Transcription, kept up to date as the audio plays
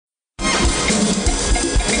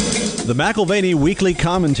the McAlvany Weekly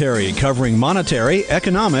Commentary, covering monetary,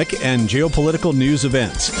 economic, and geopolitical news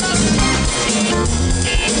events.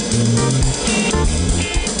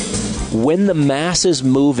 When the mass is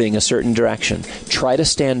moving a certain direction, try to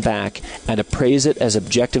stand back and appraise it as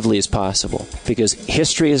objectively as possible, because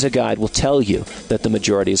history as a guide will tell you that the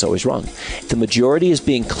majority is always wrong. The majority is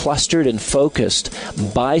being clustered and focused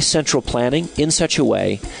by central planning in such a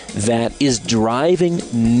way that is driving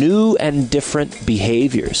new and different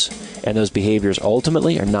behaviors, and those behaviors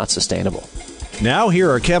ultimately are not sustainable. Now here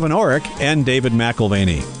are Kevin Orrick and David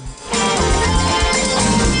McAlvany.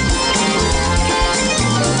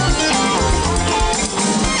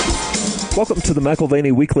 Welcome to the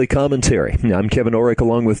McAlvany Weekly Commentary. I'm Kevin Orrick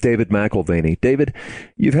along with David McAlvany. David,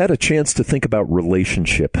 you've had a chance to think about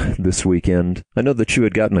relationship this weekend. I know that you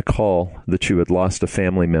had gotten a call that you had lost a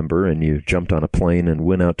family member and you jumped on a plane and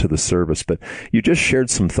went out to the service, but you just shared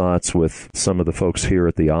some thoughts with some of the folks here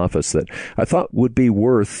at the office that I thought would be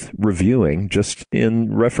worth reviewing just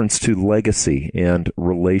in reference to legacy and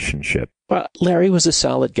relationship. Well, Larry was a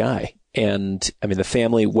solid guy. And, I mean, the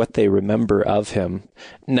family, what they remember of him,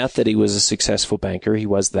 not that he was a successful banker, he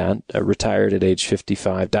was that, retired at age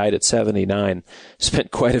 55, died at 79,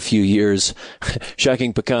 spent quite a few years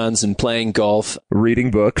shucking pecans and playing golf.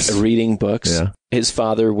 Reading books. Yeah. His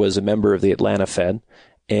father was a member of the Atlanta Fed,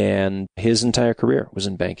 and his entire career was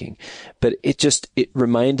in banking. But it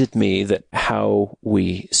reminded me that how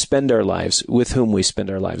we spend our lives, with whom we spend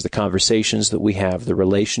our lives, the conversations that we have, the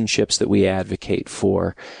relationships that we advocate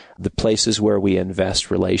for, the places where we invest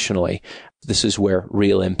relationally, this is where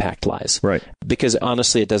real impact lies. Right. Because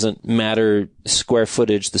honestly, it doesn't matter square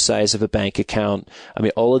footage, the size of a bank account. I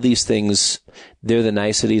mean, all of these things, they're the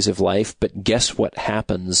niceties of life, but guess what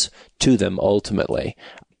happens to them ultimately?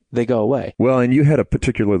 They go away. Well, and you had a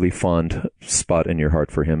particularly fond spot in your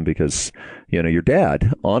heart for him because, you know, your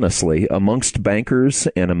dad, honestly, amongst bankers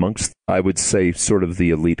and amongst, I would say, sort of the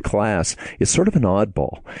elite class, is sort of an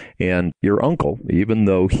oddball. And your uncle, even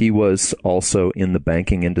though he was also in the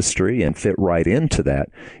banking industry and fit right into that,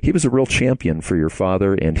 he was a real champion for your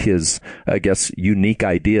father and his, I guess, unique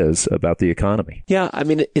ideas about the economy. Yeah, I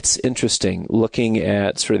mean, it's interesting looking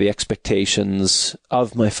at sort of the expectations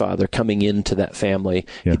of my father coming into that family.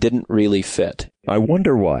 Yeah. He didn't really fit. I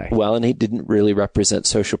wonder why. Well, and he didn't really represent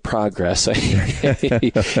social progress.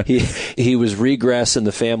 He was regress in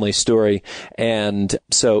the family story. And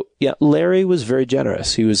so, yeah, Larry was very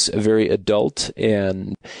generous. He was very adult,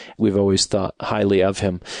 and we've always thought highly of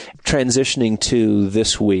him. Transitioning to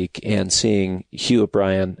this week and seeing Hugh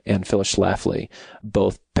O'Brien and Phyllis Schlafly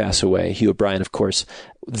both pass away. Hugh O'Brien, of course,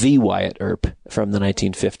 the Wyatt Earp from the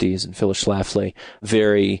 1950s, and Phyllis Schlafly,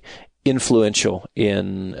 very influential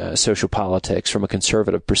in social politics from a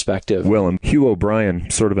conservative perspective. Well, and Hugh O'Brien,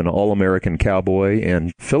 sort of an all-American cowboy,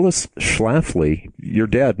 and Phyllis Schlafly, your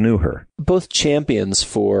dad knew her. Both champions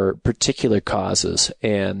for particular causes.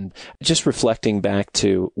 And just reflecting back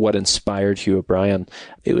to what inspired Hugh O'Brien,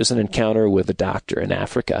 it was an encounter with a doctor in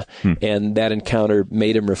Africa. And that encounter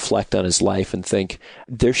made him reflect on his life and think,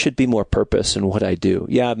 there should be more purpose in what I do.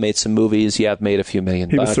 Yeah, I've made some movies. Yeah, I've made a few $1 million.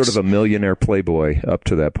 He was sort of a millionaire playboy up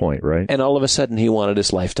to that point, right? And all of a sudden, he wanted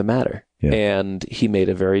his life to matter. Yeah. And he made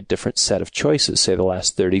a very different set of choices, say the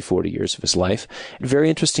last 30, 40 years of his life.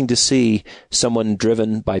 Very interesting to see someone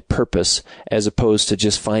driven by purpose as opposed to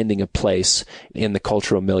just finding a place in the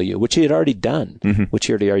cultural milieu, which he had already done, which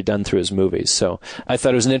he had already done through his movies. So I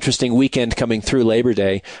thought it was an interesting weekend coming through Labor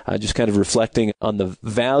Day, just kind of reflecting on the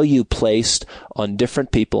value placed on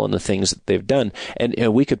different people and the things that they've done.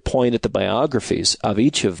 And we could point at the biographies of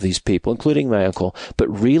each of these people, including my uncle, but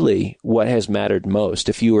really what has mattered most,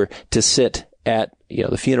 if you were to sit at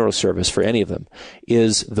the funeral service for any of them,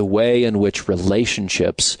 is the way in which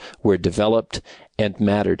relationships were developed and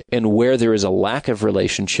mattered. And where there is a lack of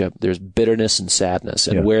relationship, there's bitterness and sadness.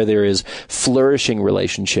 And where there is flourishing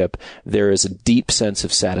relationship, there is a deep sense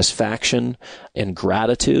of satisfaction and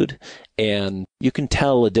gratitude. And you can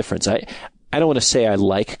tell a difference. I don't want to say I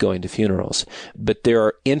like going to funerals, but there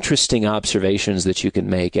are interesting observations that you can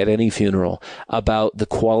make at any funeral about the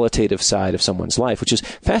qualitative side of someone's life, which is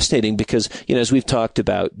fascinating because, as we've talked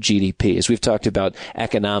about GDP, as we've talked about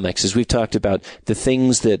economics, as we've talked about the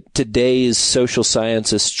things that today's social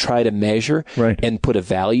scientists try to measure and put a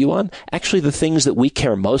value on, actually the things that we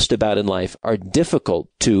care most about in life are difficult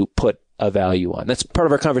to put a value on. That's part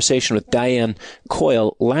of our conversation with Diane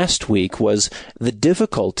Coyle last week, was the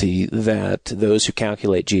difficulty that those who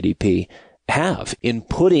calculate GDP have in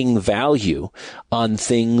putting value on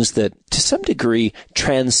things that to some degree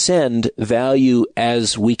transcend value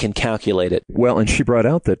as we can calculate it. Well, and she brought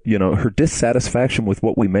out that, her dissatisfaction with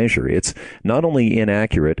what we measure, it's not only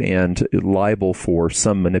inaccurate and liable for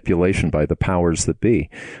some manipulation by the powers that be,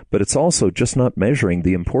 but it's also just not measuring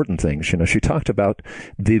the important things. She talked about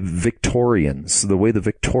the Victorians, the way the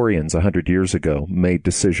Victorians 100 years ago made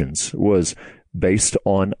decisions was based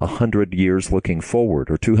on 100 years looking forward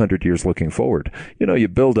or 200 years looking forward. You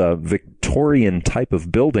build a Victorian type of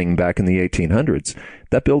building back in the 1800s.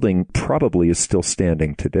 That building probably is still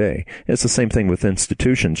standing today. It's the same thing with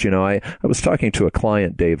institutions. I was talking to a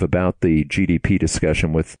client, Dave, about the GDP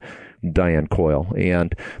discussion with Diane Coyle,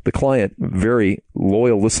 and the client, very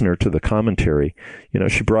loyal listener to the commentary,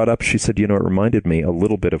 she brought up, she said, it reminded me a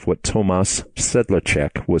little bit of what Tomas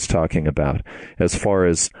Sedlacek was talking about as far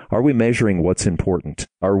as, are we measuring what's important?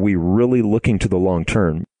 Are we really looking to the long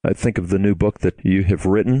term? I think of the new book that you have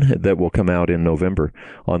written that will come out in November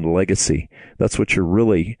on legacy. That's what you're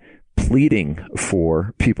really pleading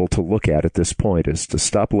for people to look at this point, is to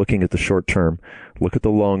stop looking at the short term, look at the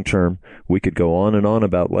long term. We could go on and on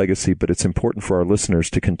about legacy, but it's important for our listeners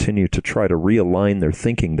to continue to try to realign their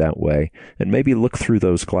thinking that way and maybe look through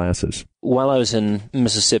those glasses. While I was in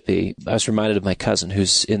Mississippi, I was reminded of my cousin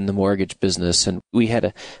who's in the mortgage business, and we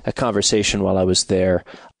had a conversation while I was there.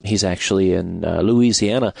 He's actually in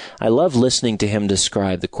Louisiana. I love listening to him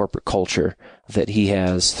describe the corporate culture that he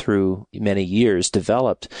has through many years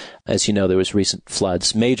developed. As you know, there was recent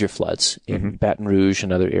floods, major floods in Baton Rouge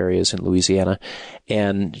and other areas in Louisiana.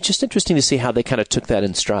 And just interesting to see how they kind of took that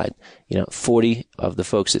in stride. 40 of the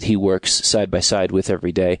folks that he works side by side with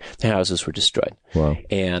every day, their houses were destroyed. Wow.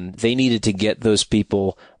 And they needed to get those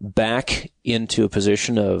people back into a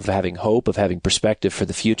position of having hope, of having perspective for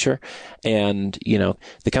the future. And,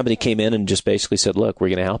 the company came in and just basically said, look, we're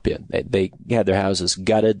going to help you. They had their houses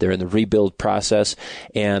gutted. They're in the rebuild process.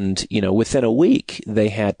 And, within a week, they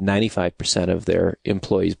had 95% of their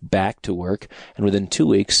employees back to work. And within 2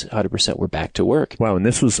 weeks, 100% were back to work. Wow. And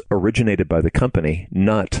this was originated by the company,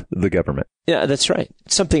 not the government. Yeah, that's right.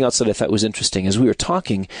 Something else that I thought was interesting as we were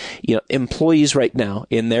talking, employees right now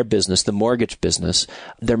in their business, the mortgage business,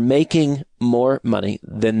 they're making more money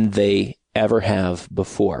than they ever have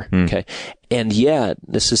before. Okay. And yet,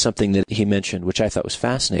 this is something that he mentioned, which I thought was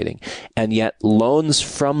fascinating. And yet, loans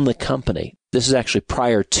from the company, this is actually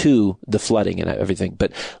prior to the flooding and everything,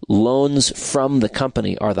 but loans from the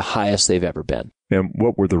company are the highest they've ever been. And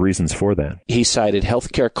what were the reasons for that? He cited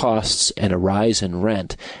healthcare costs and a rise in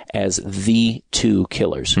rent as the two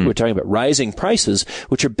killers. We're talking about rising prices,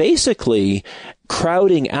 which are basically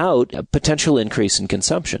crowding out a potential increase in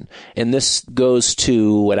consumption. And this goes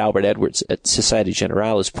to what Albert Edwards at Societe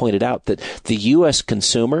Generale has pointed out, that the U.S.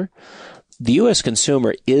 consumer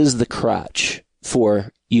is the crutch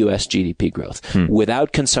for U.S. GDP growth.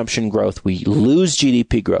 Without consumption growth, we lose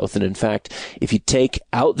GDP growth. And in fact, if you take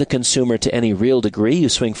out the consumer to any real degree, you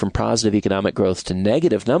swing from positive economic growth to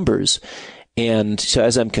negative numbers. And so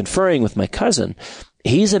as I'm conferring with my cousin,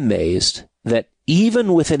 he's amazed that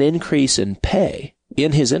even with an increase in pay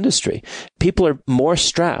in his industry, people are more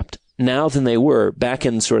strapped now than they were back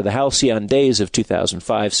in sort of the halcyon days of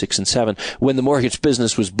 2005, 6, and 7, when the mortgage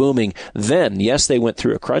business was booming. Then, yes, they went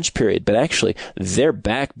through a crunch period, but actually, they're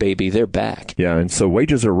back, baby. They're back. Yeah, and so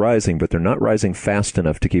wages are rising, but they're not rising fast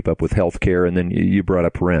enough to keep up with healthcare, and then you brought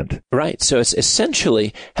up rent. Right. So it's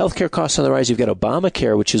essentially healthcare costs on the rise. You've got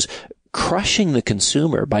Obamacare, which is crushing the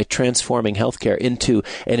consumer by transforming healthcare into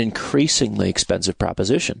an increasingly expensive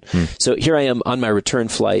proposition. So here I am on my return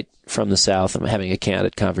flight from the South. I'm having a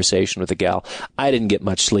candid conversation with a gal. I didn't get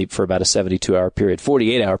much sleep for about a 72-hour period,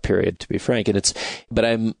 48-hour period, to be frank. But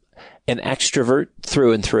I'm an extrovert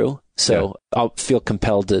through and through. So I'll feel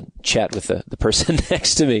compelled to chat with the person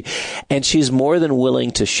next to me. And she's more than willing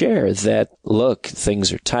to share that, look,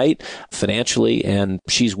 things are tight financially, and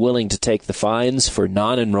she's willing to take the fines for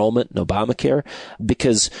non-enrollment in Obamacare,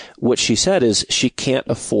 because what she said is she can't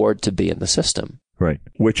afford to be in the system. Right.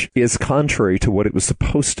 Which is contrary to what it was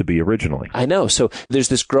supposed to be originally. I know. So there's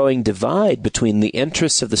this growing divide between the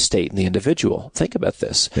interests of the state and the individual. Think about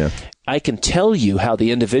this. Yeah. I can tell you how the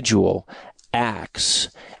individual acts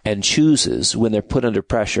and chooses when they're put under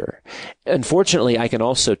pressure. Unfortunately, I can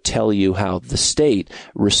also tell you how the state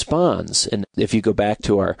responds. And if you go back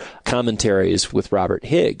to our commentaries with Robert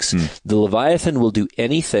Higgs, the Leviathan will do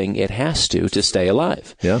anything it has to stay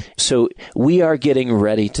alive. Yeah. So we are getting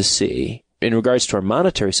ready to see, in regards to our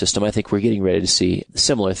monetary system, I think we're getting ready to see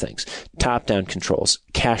similar things. Top-down controls,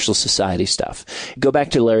 cashless society stuff. Go back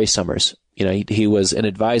to Larry Summers. He was an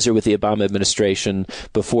advisor with the Obama administration.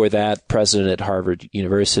 Before that, president at Harvard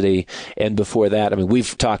University. And before that,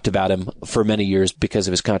 we've talked about him for many years because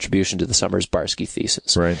of his contribution to the Summers-Barsky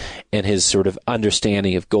thesis. Right. And his sort of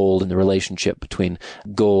understanding of gold and the relationship between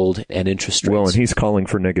gold and interest rates. Well, and he's calling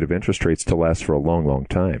for negative interest rates to last for a long, long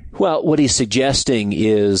time. Well, what he's suggesting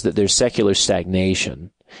is that there's secular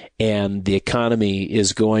stagnation and the economy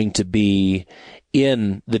is going to be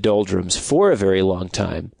in the doldrums for a very long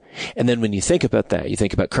time. And then when you think about that, you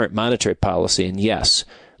think about current monetary policy, and yes,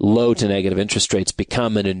 low to negative interest rates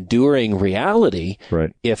become an enduring reality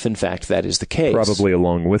if, in fact, that is the case. Probably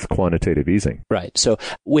along with quantitative easing. Right. So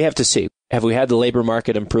we have to see. Have we had the labor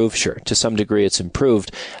market improve? Sure. To some degree, it's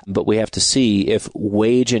improved. But we have to see if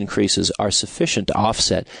wage increases are sufficient to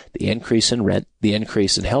offset the increase in rent, the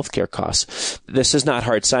increase in healthcare costs. This is not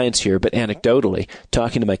hard science here, but anecdotally,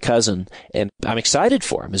 talking to my cousin, and I'm excited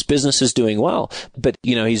for him. His business is doing well. But,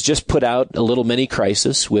 he's just put out a little mini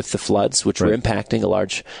crisis with the floods, which were impacting a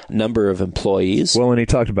large number of employees. Well, and he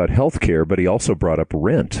talked about healthcare, but he also brought up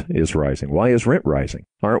rent is rising. Why is rent rising?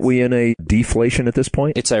 Aren't we in a deflation at this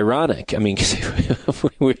point? It's ironic.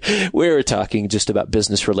 We were talking just about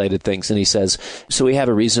business-related things, and he says, so we have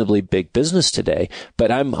a reasonably big business today,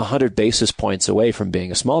 but I'm 100 basis points away from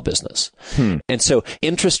being a small business. And so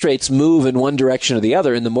interest rates move in one direction or the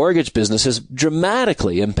other, and the mortgage business is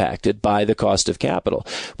dramatically impacted by the cost of capital.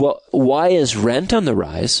 Well, why is rent on the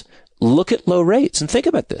rise? Look at low rates and think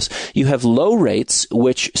about this. You have low rates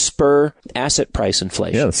which spur asset price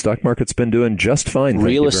inflation. Yeah, the stock market's been doing just fine.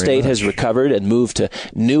 Real estate has recovered and moved to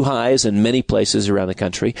new highs in many places around the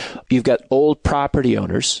country. You've got old property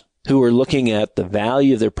owners who are looking at the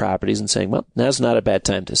value of their properties and saying, well, now's not a bad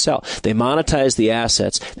time to sell. They monetize the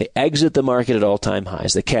assets. They exit the market at all-time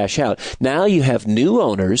highs. They cash out. Now you have new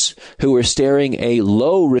owners who are staring a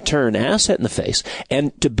low return asset in the face.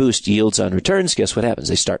 And to boost yields on returns, guess what happens?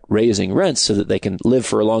 They start raising rents so that they can live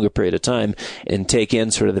for a longer period of time and take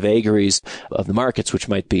in sort of the vagaries of the markets, which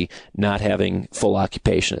might be not having full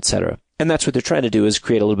occupation, et cetera. And that's what they're trying to do, is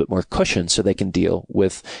create a little bit more cushion so they can deal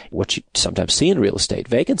with what you sometimes see in real estate,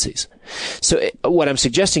 vacancies. So what I'm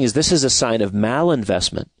suggesting is this is a sign of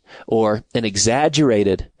malinvestment or an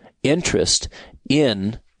exaggerated interest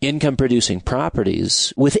in income-producing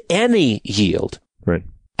properties with any yield. Right.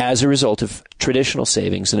 As a result of traditional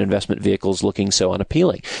savings and investment vehicles looking so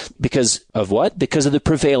unappealing. Because of what? Because of the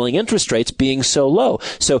prevailing interest rates being so low.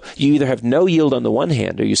 So you either have no yield on the one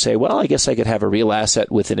hand, or you say, well, I guess I could have a real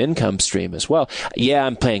asset with an income stream as well. Yeah,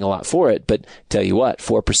 I'm paying a lot for it, but tell you what,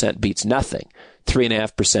 4% beats nothing.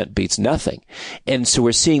 3.5% beats nothing. And so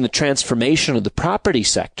we're seeing the transformation of the property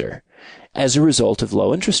sector as a result of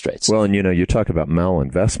low interest rates. Well, and you talk about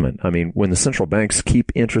malinvestment. When the central banks keep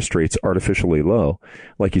interest rates artificially low,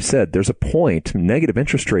 like you said, there's a point. Negative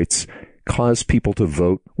interest rates cause people to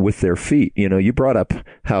vote with their feet. You brought up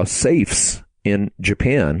how safes in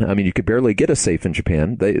Japan. You could barely get a safe in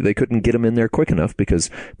Japan. They couldn't get them in there quick enough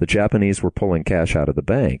because the Japanese were pulling cash out of the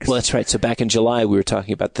banks. Well, that's right. So back in July, we were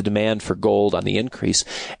talking about the demand for gold on the increase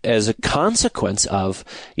as a consequence of,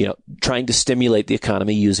 trying to stimulate the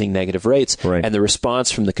economy using negative rates. Right. And the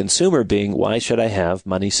response from the consumer being, why should I have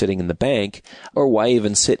money sitting in the bank, or why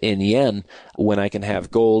even sit in yen when I can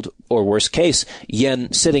have gold, or worst case,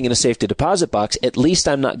 yen sitting in a safety deposit box? At least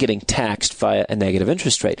I'm not getting taxed via a negative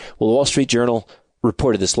interest rate. Well, the Wall Street Journal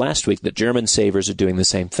reported this last week that German savers are doing the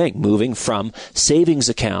same thing, moving from savings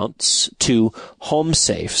accounts to home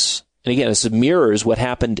safes. And again, this mirrors what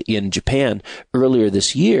happened in Japan earlier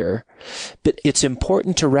this year. But it's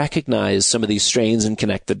important to recognize some of these strains and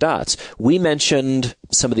connect the dots. We mentioned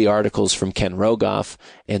some of the articles from Ken Rogoff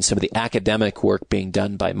and some of the academic work being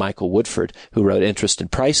done by Michael Woodford, who wrote Interest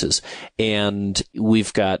and Prices. And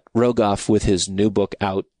we've got Rogoff with his new book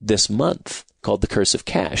out this month called The Curse of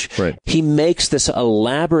Cash. Right. He makes this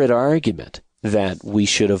elaborate argument that we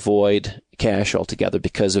should avoid cash altogether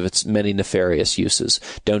because of its many nefarious uses.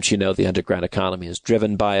 Don't you know the underground economy is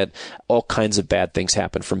driven by it? All kinds of bad things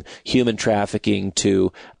happen, from human trafficking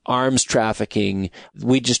to arms trafficking.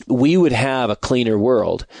 We would have a cleaner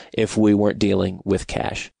world if we weren't dealing with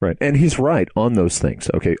cash. Right. And he's right on those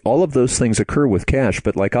things. Okay. All of those things occur with cash,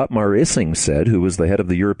 but like Otmar Issing said, who was the head of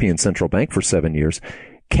the European Central Bank for 7 years,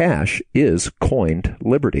 cash is coined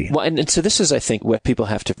liberty. Well, and so this is, I think, what people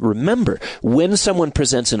have to remember. When someone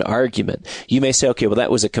presents an argument, you may say, okay, well, that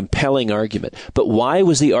was a compelling argument. But why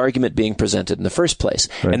was the argument being presented in the first place?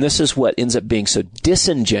 Right. And this is what ends up being so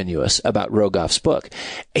disingenuous about Rogoff's book.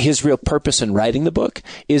 His real purpose in writing the book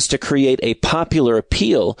is to create a popular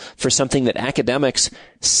appeal for something that academics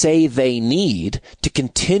say they need to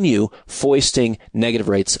continue foisting negative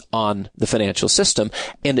rates on the financial system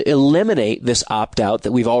and eliminate this opt-out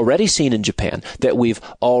that we've already seen in Japan, that we've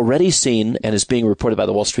already seen and is being reported by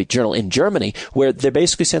the Wall Street Journal in Germany, where they're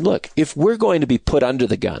basically saying, look, if we're going to be put under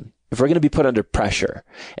the gun, if we're going to be put under pressure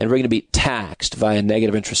and we're going to be taxed via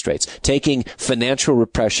negative interest rates, taking financial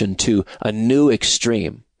repression to a new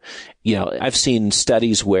extreme, I've seen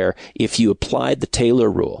studies where if you applied the Taylor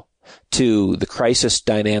rule to the crisis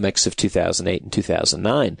dynamics of 2008 and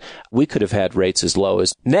 2009, we could have had rates as low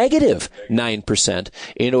as negative 9%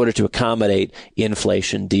 in order to accommodate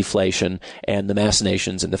inflation, deflation, and the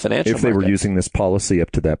machinations in the financial market. If they were using this policy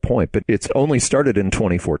up to that point. But it's only started in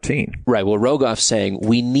 2014. Right. Well, Rogoff's saying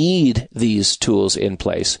we need these tools in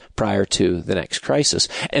place prior to the next crisis.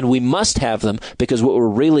 And we must have them because what we're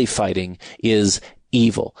really fighting is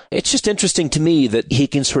evil. It's just interesting to me that he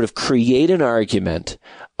can sort of create an argument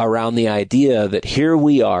around the idea that here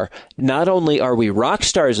we are, not only are we rock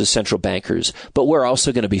stars as central bankers, but we're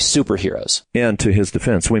also going to be superheroes. And to his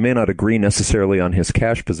defense, we may not agree necessarily on his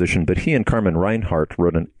cash position, but he and Carmen Reinhart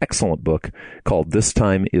wrote an excellent book called This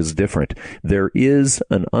Time is Different. There is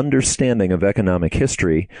an understanding of economic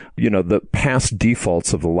history, the past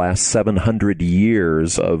defaults of the last 700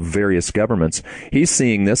 years of various governments. He's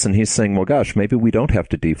seeing this and he's saying, well, gosh, maybe we don't have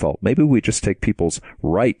to default. Maybe we just take people's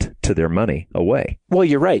right to their money away. Well,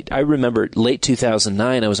 you're right. I remember late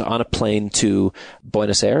 2009, I was on a plane to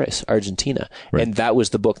Buenos Aires, Argentina. Right. And that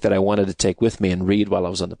was the book that I wanted to take with me and read while I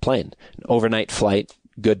was on the plane. An overnight flight,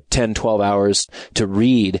 good 10, 12 hours to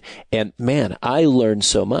read. And man, I learned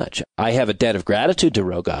so much. I have a debt of gratitude to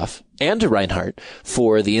Rogoff and to Reinhart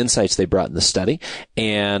for the insights they brought in the study.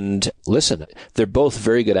 And listen, they're both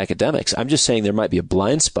very good academics. I'm just saying there might be a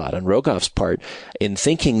blind spot on Rogoff's part in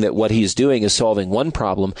thinking that what he's doing is solving one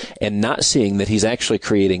problem and not seeing that he's actually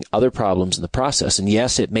creating other problems in the process. And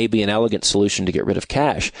yes, it may be an elegant solution to get rid of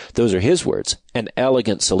cash. Those are his words, an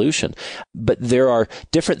elegant solution. But there are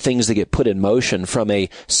different things that get put in motion from a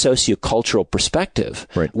sociocultural perspective,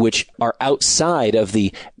 right, which are outside of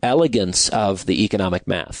the elegance of the economic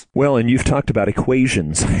math. Well, and you've talked about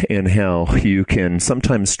equations and how you can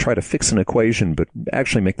sometimes try to fix an equation, but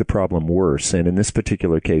actually make the problem worse. And in this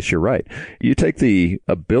particular case, you're right. You take the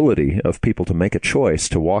ability of people to make a choice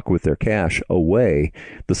to walk with their cash away,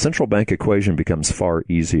 the central bank equation becomes far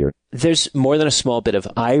easier. There's more than a small bit of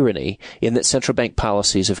irony in that central bank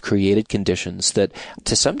policies have created conditions that,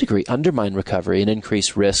 to some degree, undermine recovery and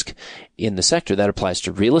increase risk in the sector. That applies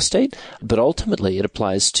to real estate, but ultimately it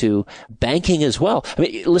applies to banking as well. I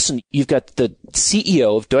mean, listen, you've got the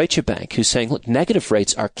CEO of Deutsche Bank who's saying, look, negative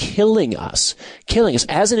rates are killing us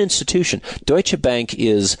as an institution. Deutsche Bank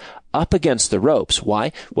is up against the ropes.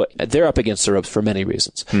 Why? Well, they're up against the ropes for many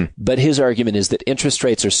reasons. But his argument is that interest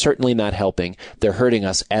rates are certainly not helping. They're hurting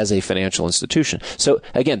us as a financial institution. So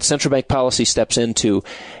again, central bank policy steps in to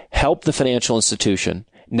help the financial institution.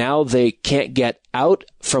 Now they can't get out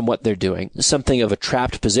from what they're doing, something of a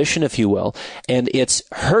trapped position, if you will, and it's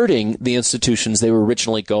hurting the institutions they were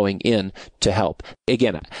originally going in to help.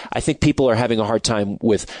 Again, I think people are having a hard time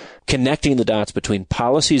with connecting the dots between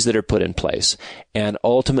policies that are put in place and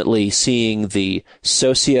ultimately seeing the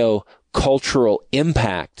socio-cultural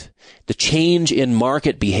impact, the change in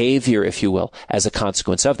market behavior, if you will, as a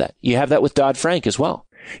consequence of that. You have that with Dodd-Frank as well.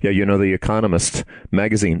 Yeah, The Economist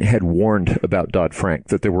magazine had warned about Dodd-Frank,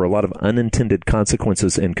 that there were a lot of unintended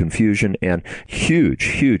consequences and confusion and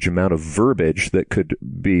huge amount of verbiage that could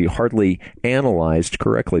be hardly analyzed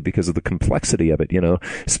correctly because of the complexity of it.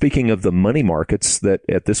 Speaking of the money markets, that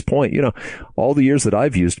at this point, all the years that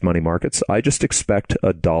I've used money markets, I just expect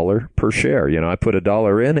 $1 per share. I put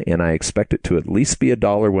 $1 in and I expect it to at least be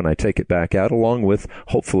 $1 when I take it back out, along with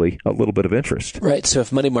hopefully a little bit of interest. Right. So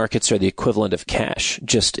if money markets are the equivalent of cash,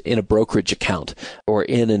 just in a brokerage account or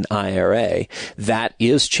in an IRA, that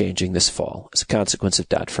is changing this fall as a consequence of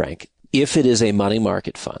Dodd-Frank. If it is a money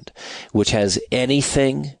market fund, which has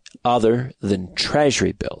anything other than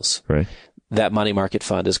treasury bills, right, that money market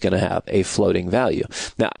fund is going to have a floating value.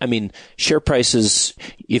 Now, share prices,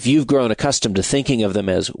 if you've grown accustomed to thinking of them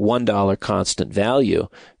as $1 constant value,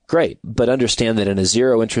 great. But understand that in a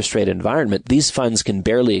zero interest rate environment, these funds can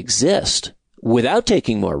barely exist without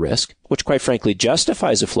taking more risk, which quite frankly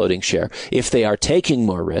justifies a floating share if they are taking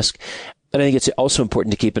more risk. And I think it's also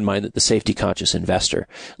important to keep in mind that the safety-conscious investor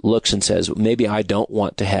looks and says, maybe I don't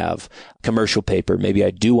want to have commercial paper. Maybe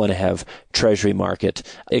I do want to have treasury market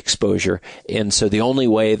exposure. And so the only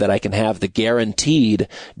way that I can have the guaranteed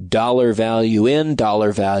dollar value in,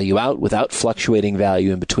 dollar value out without fluctuating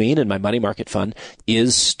value in between in my money market fund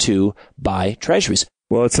is to buy treasuries.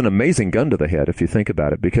 Well, it's an amazing gun to the head if you think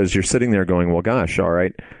about it, because you're sitting there going, well, gosh, all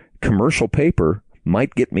right, commercial paper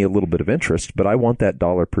might get me a little bit of interest, but I want that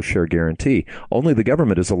dollar per share guarantee. Only the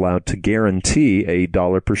government is allowed to guarantee a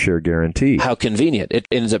dollar per share guarantee. How convenient. It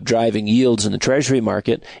ends up driving yields in the treasury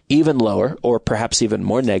market even lower, or perhaps even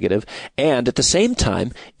more negative. And at the same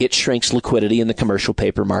time, it shrinks liquidity in the commercial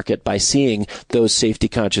paper market by seeing those safety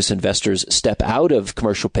conscious investors step out of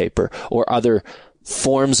commercial paper or other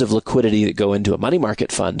forms of liquidity that go into a money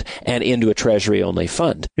market fund and into a treasury-only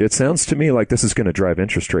fund. It sounds to me like this is going to drive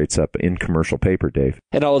interest rates up in commercial paper, Dave.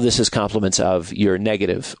 And all of this is complements of your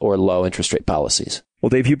negative or low interest rate policies.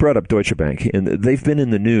 Well, Dave, you brought up Deutsche Bank, and they've been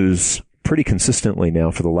in the news pretty consistently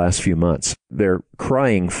now for the last few months. They're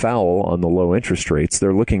crying foul on the low interest rates.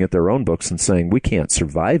 They're looking at their own books and saying, we can't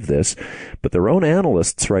survive this. But their own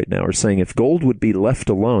analysts right now are saying if gold would be left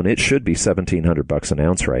alone, it should be $1,700 an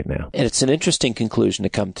ounce right now. And it's an interesting conclusion to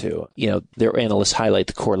come to. Their analysts highlight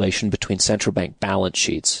the correlation between central bank balance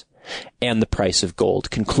sheets and the price of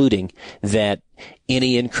gold, concluding that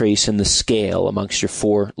any increase in the scale amongst your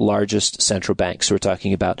four largest central banks, so we're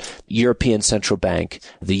talking about European Central Bank,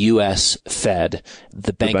 the U.S. Fed,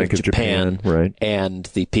 the Bank of Japan, right, and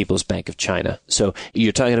the People's Bank of China. So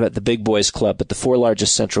you're talking about the big boys club, but the four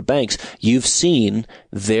largest central banks, you've seen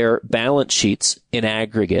their balance sheets in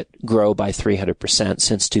aggregate grow by 300%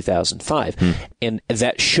 since 2005. And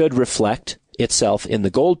that should reflect itself in the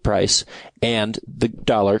gold price, and the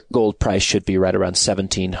dollar gold price should be right around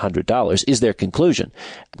 $1,700 is their conclusion.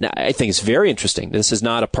 Now, I think it's very interesting. This is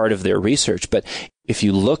not a part of their research, but if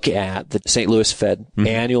you look at the St. Louis Fed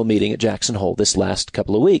annual meeting at Jackson Hole this last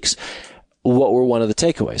couple of weeks, what were one of the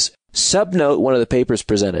takeaways? Subnote one of the papers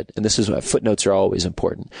presented, and this is why footnotes are always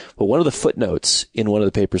important, but one of the footnotes in one of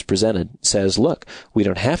the papers presented says, look, we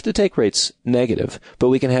don't have to take rates negative, but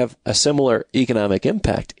we can have a similar economic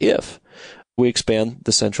impact if we expand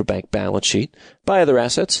the central bank balance sheet, buy other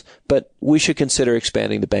assets, but we should consider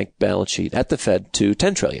expanding the bank balance sheet at the Fed to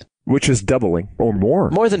 $10 trillion. Which is doubling or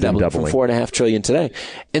more. More than doubling from $4.5 trillion today.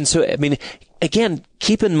 And so, again,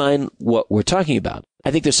 keep in mind what we're talking about.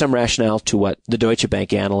 I think there's some rationale to what the Deutsche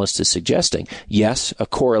Bank analyst is suggesting. Yes, a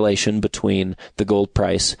correlation between the gold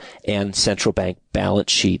price and central bank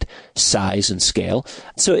balance sheet size and scale.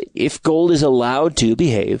 So if gold is allowed to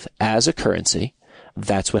behave as a currency,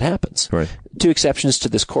 that's what happens. Right. Two exceptions to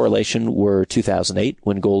this correlation were 2008,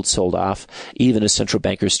 when gold sold off, even as central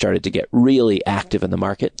bankers started to get really active in the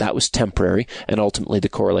market. That was temporary, and ultimately the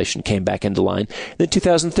correlation came back into line. Then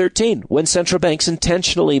 2013, when central banks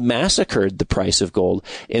intentionally massacred the price of gold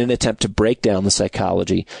in an attempt to break down the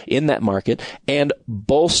psychology in that market and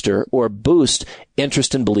bolster or boost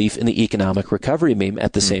interest and belief in the economic recovery meme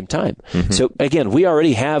at the same time. So again, we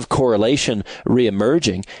already have correlation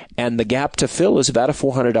reemerging, and the gap to fill is about a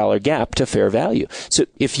 $400 gap to fair value. So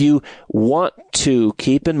if you want to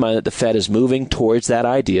keep in mind that the Fed is moving towards that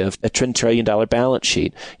idea of a $10 trillion balance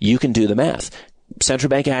sheet, you can do the math. Central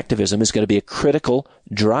bank activism is going to be a critical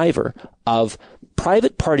driver of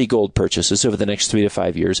private party gold purchases over the next 3 to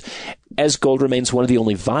 5 years, as gold remains one of the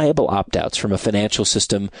only viable opt-outs from a financial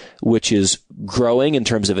system which is growing in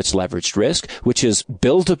terms of its leveraged risk, which is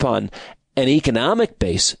built upon an economic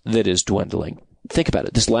base that is dwindling. Think about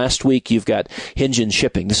it. This last week, you've got Hinjin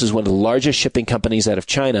Shipping. This is one of the largest shipping companies out of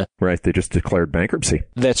China. Right. They just declared bankruptcy.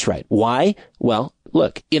 That's right. Why? Well,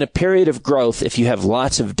 look, in a period of growth, if you have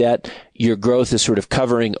lots of debt, your growth is sort of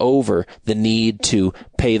covering over the need to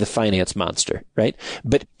pay the finance monster, right?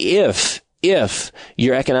 But if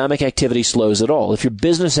your economic activity slows at all, if your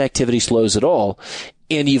business activity slows at all,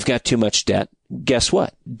 and you've got too much debt, guess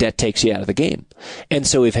what? Debt takes you out of the game. And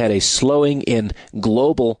so we've had a slowing in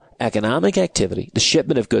global economic activity, the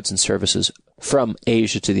shipment of goods and services from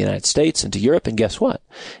Asia to the United States and to Europe. And guess what?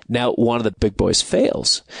 Now one of the big boys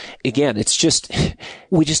fails. Again,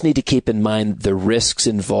 we just need to keep in mind the risks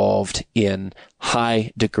involved in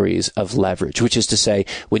high degrees of leverage, which is to say,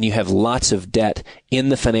 when you have lots of debt in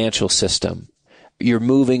the financial system, you're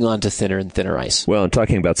moving on to thinner and thinner ice. Well, and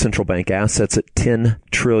talking about central bank assets at $10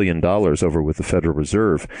 trillion over with the Federal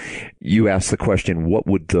Reserve, you asked the question, what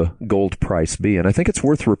would the gold price be? And I think it's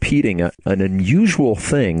worth repeating an unusual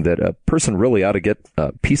thing that a person really ought to get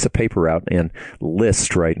a piece of paper out and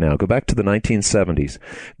list right now. Go back to the 1970s.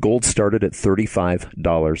 Gold started at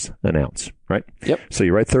 $35 an ounce. right? Yep. So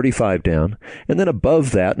you write 35 down, and then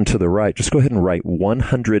above that and to the right, just go ahead and write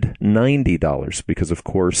 $190 because, of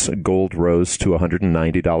course, gold rose to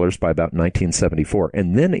 $190 by about 1974,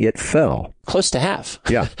 and then it fell. Close to half.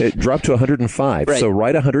 Yeah, it dropped to 105. Right. So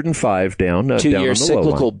write 105 down. 2-year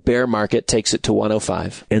cyclical bear market takes it to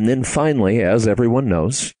 105. And then finally, as everyone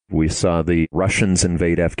knows, we saw the Russians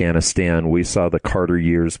invade Afghanistan. We saw the Carter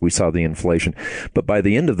years. We saw the inflation. But by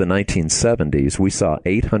the end of the 1970s, we saw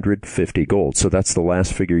 850 gold. So that's the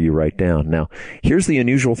last figure you write down. Now, here's the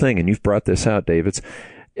unusual thing, and you've brought this out, Dave. It's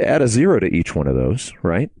add a zero to each one of those,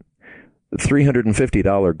 right?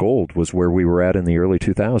 $350 gold was where we were at in the early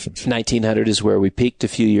 2000s. 1900 is where we peaked a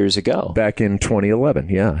few years ago. Back in 2011,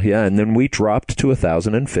 yeah. And then we dropped to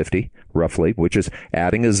 1,050, roughly, which is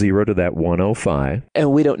adding a zero to that 105.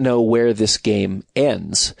 And we don't know where this game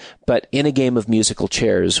ends, but in a game of musical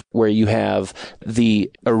chairs where you have the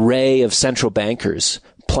array of central bankers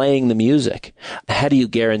playing the music, how do you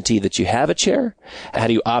guarantee that you have a chair? How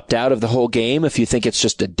do you opt out of the whole game if you think it's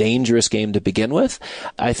just a dangerous game to begin with?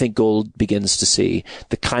 I think gold begins to see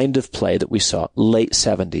the kind of play that we saw late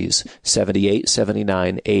 70s, 78,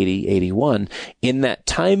 79, 80, 81. In that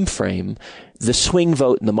time frame, the swing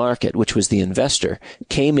vote in the market, which was the investor,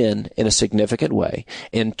 came in a significant way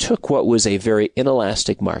and took what was a very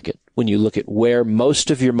inelastic market. When you look at where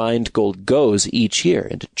most of your mined gold goes each year,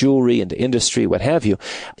 into jewelry, into industry, what have you,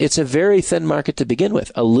 it's a very thin market to begin with.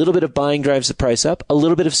 A little bit of buying drives the price up, a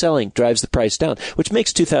little bit of selling drives the price down, which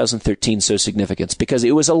makes 2013 so significant because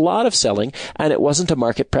it was a lot of selling and it wasn't a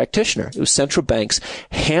market practitioner. It was central banks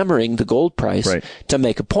hammering the gold price to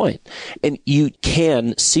make a point. And you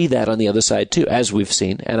can see that on the other side too, as we've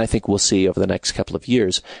seen, and I think we'll see over the next couple of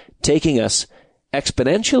years, taking us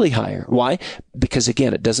exponentially higher. Why? Because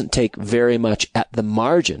again, it doesn't take very much at the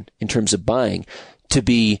margin in terms of buying to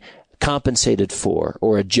be compensated for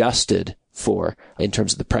or adjusted for in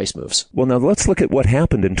terms of the price moves. Well, now let's look at what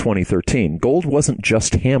happened in 2013. Gold wasn't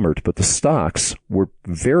just hammered, but the stocks were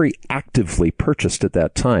very actively purchased at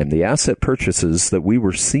that time. The asset purchases that we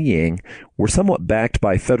were seeing were somewhat backed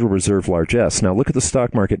by Federal Reserve largesse. Now look at the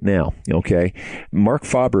stock market now, okay? Mark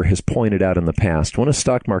Faber has pointed out in the past, when a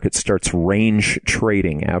stock market starts range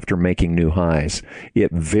trading after making new highs,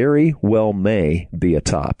 it very well may be a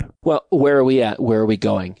top. Well, where are we at? Where are we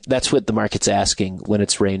going? That's what the market's asking when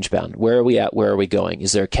it's range bound. Where are we at? Where are we going?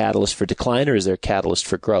 Is there a catalyst for decline or is there a catalyst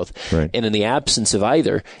for growth? Right. And in the absence of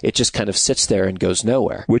either, it just kind of sits there and goes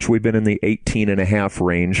nowhere. Which we've been in the 18.5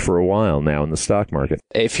 range for a while now in the stock market.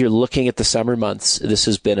 If you're looking at the summer months, this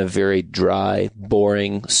has been a very dry,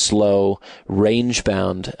 boring, slow,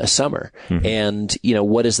 range-bound summer. Mm-hmm. And,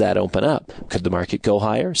 what does that open up? Could the market go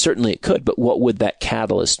higher? Certainly it could, but what would that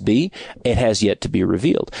catalyst be? It has yet to be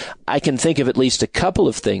revealed. I can think of at least a couple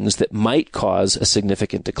of things that might cause a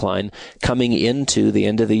significant decline coming into the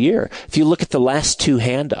end of the year. If you look at the last two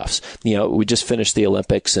handoffs, we just finished the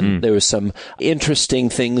Olympics and there was some interesting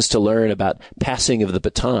things to learn about passing of the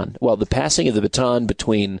baton. Well, the passing of the baton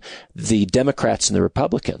between the Democrats and the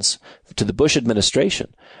Republicans to the Bush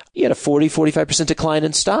administration, you had a 40-45% decline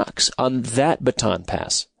in stocks on that baton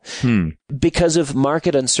pass. Because of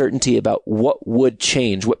market uncertainty about what would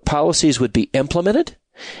change, what policies would be implemented,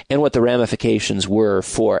 and what the ramifications were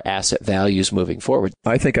for asset values moving forward.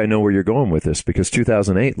 I think I know where you're going with this, because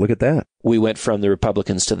 2008, look at that. We went from the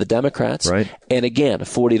Republicans to the Democrats. Right. And again, a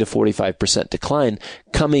 40 to 45% decline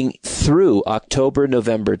coming through October,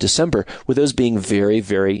 November, December, with those being very,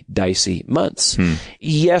 very dicey months.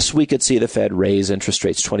 Yes, we could see the Fed raise interest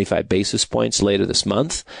rates 25 basis points later this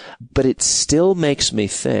month, but it still makes me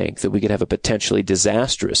think that we could have a potentially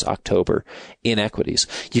disastrous October in equities.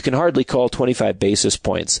 You can hardly call 25 basis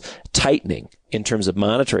points tightening in terms of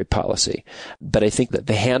monetary policy, but I think that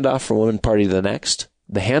the handoff from one party to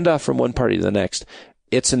the next,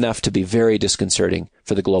 it's enough to be very disconcerting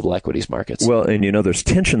for the global equities markets. Well, and there's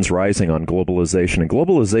tensions rising on globalization, and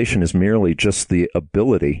globalization is merely just the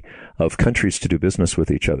ability of countries to do business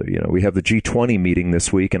with each other. We have the G20 meeting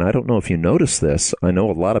this week, and I don't know if you noticed this. I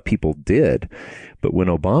know a lot of people did, but when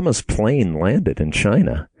Obama's plane landed in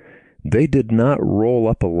China, they did not roll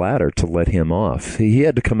up a ladder to let him off. He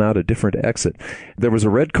had to come out a different exit. There was a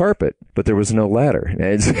red carpet, but there was no ladder.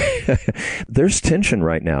 There's tension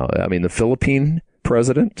right now. I mean, the Philippine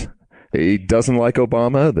president, he doesn't like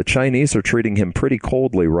Obama. The Chinese are treating him pretty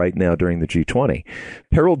coldly right now during the G20.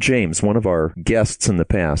 Harold James, one of our guests in the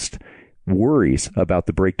past, worries about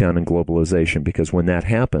the breakdown in globalization, because when that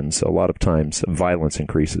happens, a lot of times violence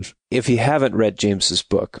increases. If you haven't read James's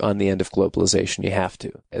book on the end of globalization, you have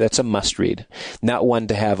to. That's a must read. Not one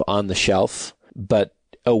to have on the shelf, but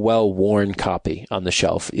a well-worn copy on the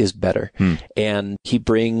shelf is better. And he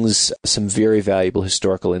brings some very valuable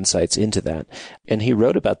historical insights into that. And he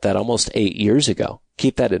wrote about that almost 8 years ago.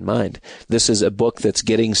 Keep that in mind. This is a book that's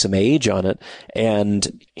getting some age on it.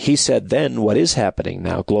 And he said then what is happening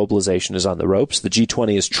now, globalization is on the ropes. The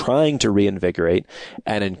G20 is trying to reinvigorate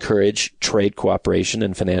and encourage trade cooperation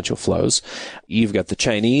and financial flows. You've got the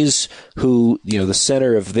Chinese who, the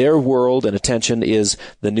center of their world and attention is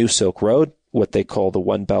the New Silk Road, what they call the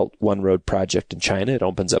One Belt, One Road project in China. It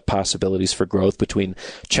opens up possibilities for growth between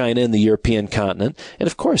China and the European continent. And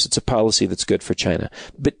of course, it's a policy that's good for China.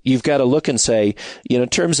 But you've got to look and say, in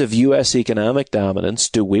terms of U.S. economic dominance,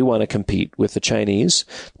 do we want to compete with the Chinese?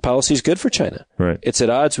 The policy is good for China. Right. It's at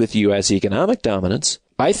odds with U.S. economic dominance.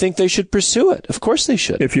 I think they should pursue it. Of course they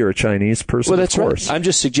should. If you're a Chinese person, well, that's of course. Right. I'm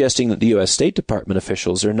just suggesting that the U.S. State Department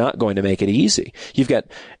officials are not going to make it easy. You've got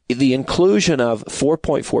the inclusion of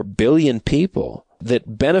 4.4 billion people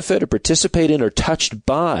that benefit or participate in or touched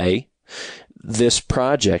by this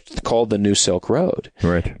project called the New Silk Road.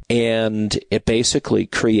 Right. And it basically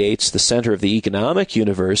creates the center of the economic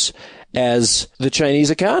universe as the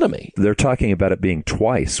Chinese economy. They're talking about it being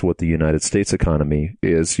twice what the United States economy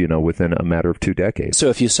is, within a matter of 2 decades. So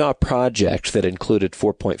if you saw a project that included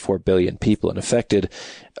 4.4 billion people and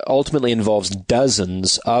ultimately involves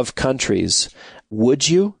dozens of countries, would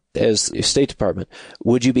you, as the State Department,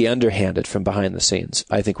 would you be underhanded from behind the scenes?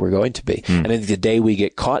 I think we're going to be. And I think the day we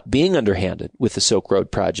get caught being underhanded with the Silk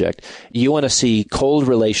Road project, you want to see cold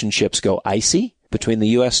relationships go icy between the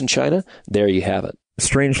U.S. and China? There you have it.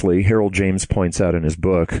 Strangely, Harold James points out in his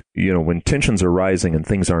book, when tensions are rising and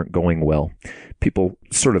things aren't going well, people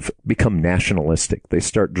sort of become nationalistic. They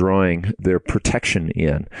start drawing their protection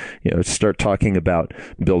in, start talking about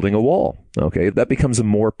building a wall. Okay, that becomes a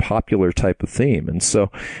more popular type of theme. And so,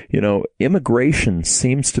 immigration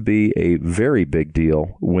seems to be a very big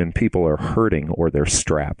deal when people are hurting or they're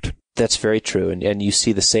strapped. That's very true. And you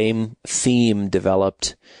see the same theme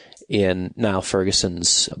developed in Niall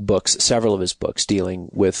Ferguson's books, several of his books dealing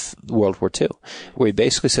with World War II, where he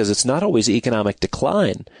basically says it's not always economic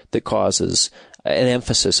decline that causes an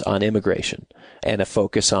emphasis on immigration and a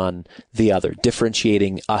focus on the other,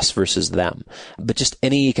 differentiating us versus them, but just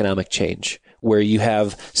any economic change where you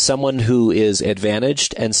have someone who is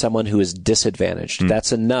advantaged and someone who is disadvantaged.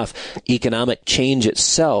 That's enough. Economic change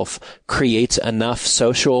itself creates enough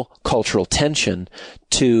social, cultural tension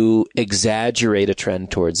to exaggerate a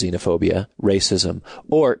trend towards xenophobia, racism,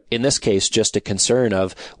 or in this case, just a concern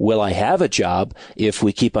of, will I have a job if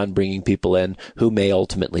we keep on bringing people in who may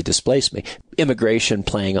ultimately displace me? Immigration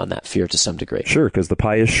playing on that fear to some degree. Sure, because the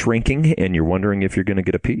pie is shrinking and you're wondering if you're going to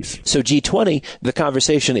get a piece. So G20, the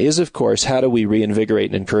conversation is, of course, how do we reinvigorate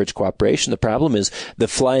and encourage cooperation? The problem is the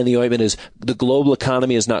fly in the ointment is the global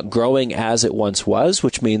economy is not growing as it once was,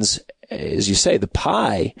 which means, as you say, the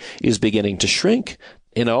pie is beginning to shrink.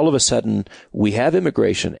 And all of a sudden, we have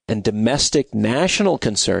immigration and domestic national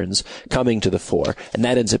concerns coming to the fore. And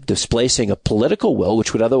that ends up displacing a political will,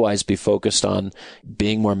 which would otherwise be focused on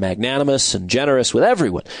being more magnanimous and generous with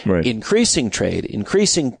everyone. Right. Increasing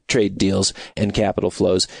trade deals and capital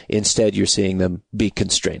flows. Instead, you're seeing them be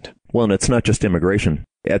constrained. Well, and it's not just immigration.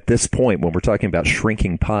 At this point, when we're talking about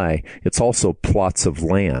shrinking pie, it's also plots of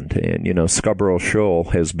land. And, Scarborough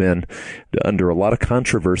Shoal has been under a lot of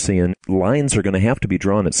controversy, and lines are going to have to be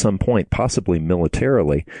drawn at some point, possibly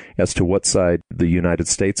militarily, as to what side the United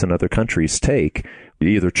States and other countries take.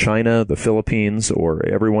 Either China, the Philippines, or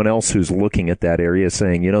everyone else who's looking at that area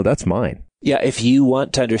saying, that's mine. Yeah, if you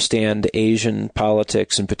want to understand Asian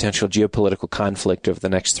politics and potential geopolitical conflict over the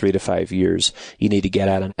next 3 to 5 years, you need to get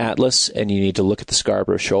out an atlas and you need to look at the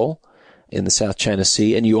Scarborough Shoal in the South China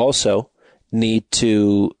Sea. And you also need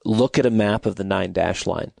to look at a map of the 9-dash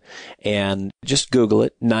line and just Google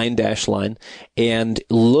it, 9-dash line, and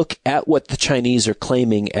look at what the Chinese are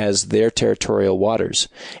claiming as their territorial waters.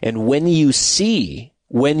 And when you see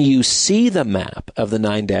the map of the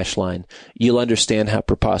 9-dash line, you'll understand how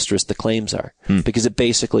preposterous the claims are. Because it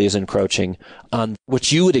basically is encroaching on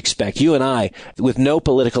what you would expect. You and I, with no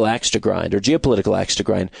political axe to grind or geopolitical axe to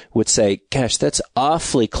grind, would say, gosh, that's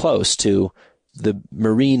awfully close to the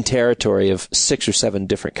marine territory of 6 or 7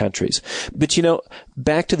 different countries. But,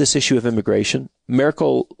 back to this issue of immigration,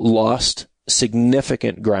 Merkel lost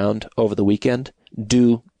significant ground over the weekend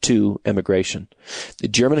due to immigration. The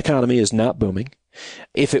German economy is not booming.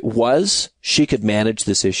 If it was, she could manage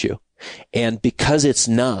this issue. And because it's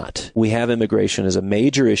not, we have immigration as a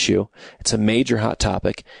major issue. It's a major hot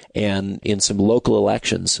topic. And in some local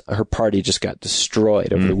elections, her party just got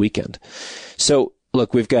destroyed over the weekend. So,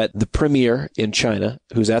 look, we've got the premier in China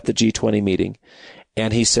who's at the G20 meeting.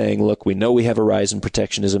 And he's saying, look, we know we have a rise in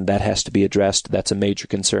protectionism. That has to be addressed. That's a major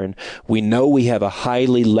concern. We know we have a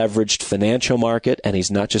highly leveraged financial market, and he's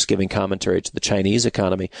not just giving commentary to the Chinese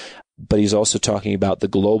economy, but he's also talking about the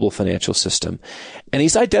global financial system. And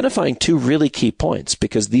he's identifying two really key points,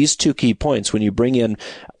 because these two key points, when you bring in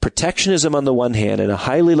protectionism on the one hand and a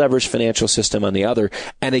highly leveraged financial system on the other,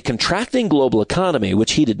 and a contracting global economy,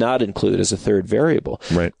 which he did not include as a third variable,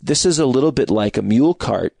 right. This is a little bit like a mule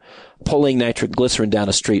cart pulling nitroglycerin down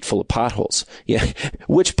a street full of potholes. Yeah.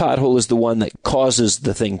 Which pothole is the one that causes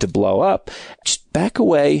the thing to blow up? Just back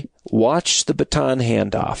away, watch the baton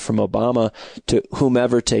handoff from Obama to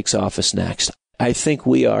whomever takes office next. I think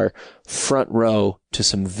we are front row to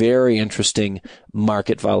some very interesting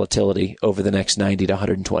market volatility over the next 90 to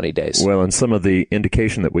 120 days. Well, and some of the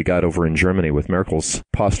indication that we got over in Germany with Merkel's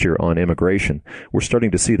posture on immigration, we're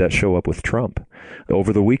starting to see that show up with Trump.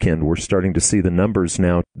 Over the weekend, we're starting to see the numbers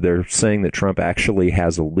now. They're saying that Trump actually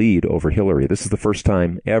has a lead over Hillary. This is the first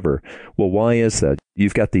time ever. Well, why is that?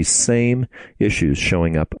 You've got these same issues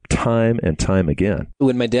showing up time and time again.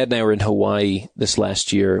 When my dad and I were in Hawaii this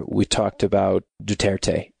last year, we talked about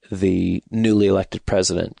Duterte, the newly elected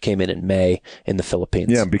president, came in May in the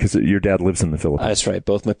Philippines. Yeah, because your dad lives in the Philippines. That's right.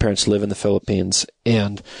 Both my parents live in the Philippines.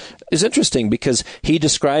 And it's interesting because he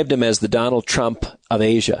described him as the Donald Trump of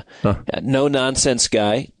Asia. No nonsense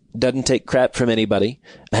guy, doesn't take crap from anybody,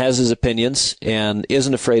 has his opinions, and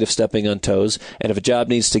isn't afraid of stepping on toes. And if a job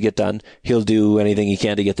needs to get done, he'll do anything he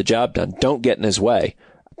can to get the job done. Don't get in his way,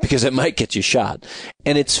 because it might get you shot.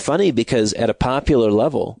 And it's funny because at a popular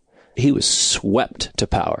level, he was swept to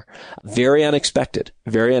power. Very unexpected,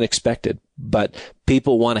 but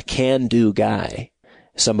people want a can-do guy,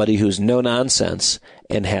 somebody who's no nonsense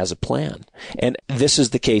and has a plan. And this is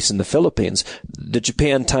the case in the Philippines. The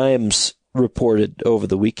Japan Times reported over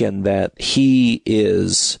the weekend that he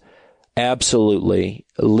is absolutely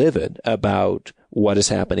livid about what is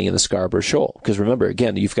happening in the Scarborough Shoal. Because remember,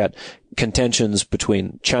 again, you've got contentions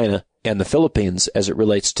between China and the Philippines as it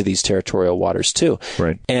relates to these territorial waters too.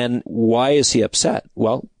 Right. And why is he upset?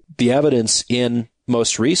 Well, the evidence in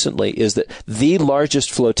most recently is that the largest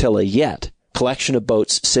flotilla yet, collection of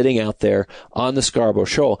boats sitting out there on the Scarborough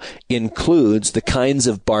Shoal, includes the kinds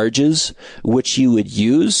of barges which you would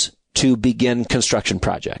use to begin construction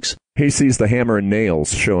projects. He sees the hammer and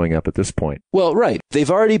nails showing up at this point. Well, right. They've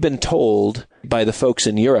already been told by the folks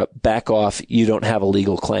in Europe, back off, you don't have a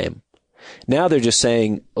legal claim. Now they're just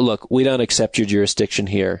saying, look, we don't accept your jurisdiction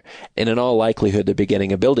here. And in all likelihood, they're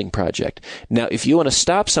beginning a building project. Now, if you want to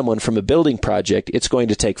stop someone from a building project, it's going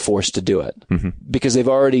to take force to do it. Mm-hmm. Because they've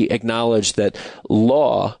already acknowledged that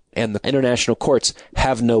law and the international courts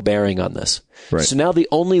have no bearing on this. Right. So now the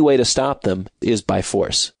only way to stop them is by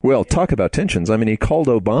force. Well, talk about tensions. I mean, he called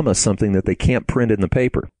Obama something that they can't print in the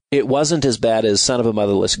paper. It wasn't as bad as Son of a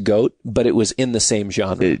Motherless Goat, but it was in the same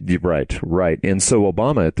genre. Right. And so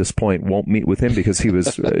Obama at this point won't meet with him because he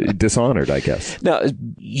was dishonored, I guess. Now,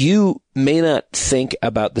 you may not think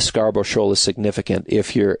about the Scarborough Shoal as significant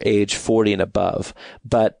if you're age 40 and above,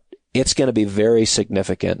 but it's going to be very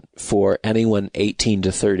significant for anyone 18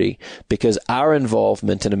 to 30 because our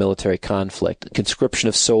involvement in a military conflict, conscription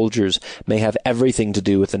of soldiers, may have everything to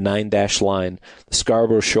do with the 9-dash line, the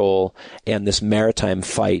Scarborough Shoal, and this maritime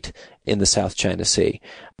fight in the South China Sea.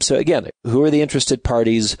 So again, who are the interested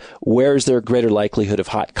parties? Where is there a greater likelihood of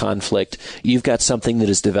hot conflict? You've got something that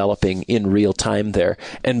is developing in real time there.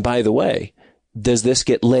 And by the way, does this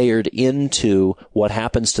get layered into what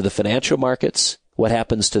happens to the financial markets? What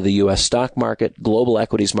happens to the U.S. stock market, global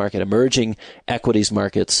equities market, emerging equities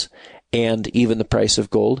markets, and even the price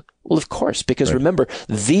of gold? Well, of course, because remember,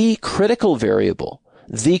 the critical variable,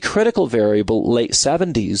 late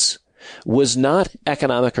 70s, was not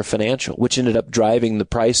economic or financial, which ended up driving the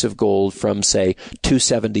price of gold from, say,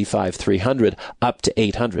 275, 300 up to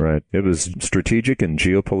 800. Right. It was strategic and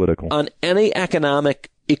geopolitical. On any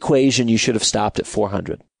economic equation, you should have stopped at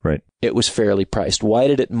 400. Right. It was fairly priced. Why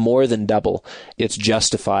did it more than double its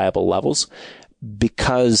justifiable levels?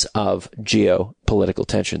 Because of geopolitical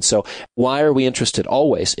tension. So why are we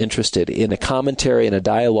always interested in a commentary and a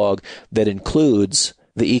dialogue that includes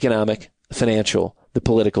the economic, financial, the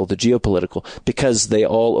political, the geopolitical, because they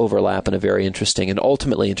all overlap in a very interesting and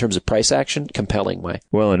ultimately, in terms of price action, compelling way.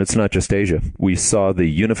 Well, and it's not just Asia. We saw the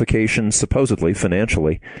unification, supposedly,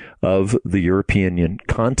 financially, of the European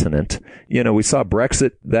continent. You know, we saw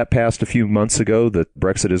Brexit. That passed a few months ago, that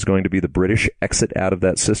Brexit is going to be the British exit out of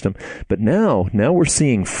that system. But now we're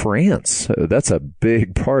seeing France. That's a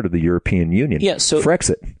big part of the European Union. Yeah, so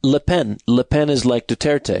Frexit. Le Pen is like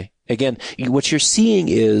Duterte. Again, what you're seeing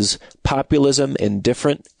is populism in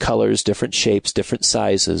different colors, different shapes, different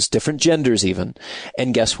sizes, different genders even.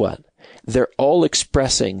 And guess what? They're all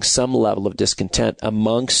expressing some level of discontent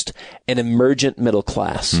amongst an emergent middle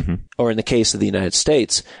class, or in the case of the United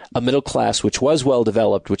States, a middle class which was well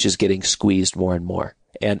developed, which is getting squeezed more and more.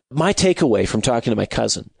 And my takeaway from talking to my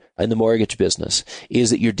cousin in the mortgage business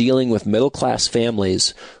is that you're dealing with middle-class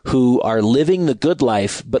families who are living the good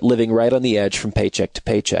life, but living right on the edge from paycheck to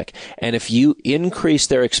paycheck. And if you increase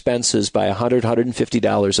their expenses by $100,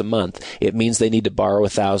 $150 a month, it means they need to borrow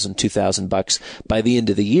 $1,000, $2,000 by the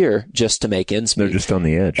end of the year just to make ends meet. They're just on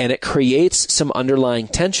the edge. And it creates some underlying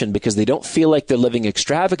tension because they don't feel like they're living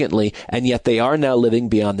extravagantly, and yet they are now living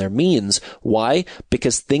beyond their means. Why?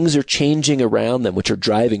 Because things are changing around them, which are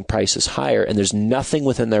driving prices higher, and there's nothing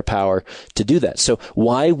within their power to do that. So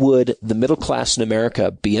why would the middle class in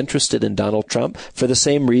America be interested in Donald Trump? For the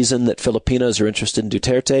same reason that Filipinos are interested in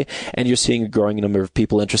Duterte, and you're seeing a growing number of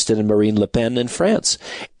people interested in Marine Le Pen in France.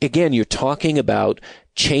 Again, you're talking about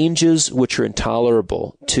changes which are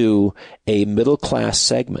intolerable to a middle class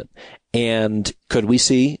segment. And could we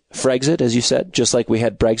see Frexit, as you said, just like we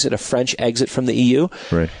had Brexit, a French exit from the EU?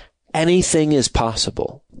 Right. Anything is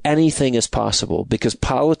possible. Anything is possible because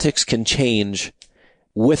politics can change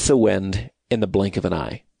with the wind in the blink of an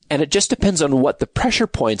eye. And it just depends on what the pressure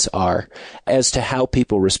points are as to how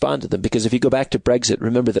people respond to them. Because if you go back to Brexit,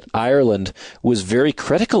 remember that Ireland was very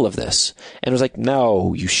critical of this and was like,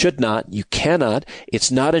 no, you should not, you cannot,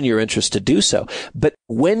 it's not in your interest to do so. But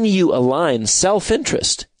when you align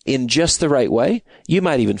self-interest in just the right way, you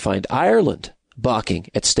might even find Ireland balking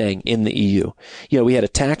at staying in the EU. You know, we had a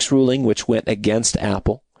tax ruling which went against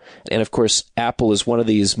Apple. And of course, Apple is one of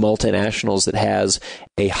these multinationals that has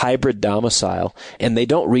a hybrid domicile, and they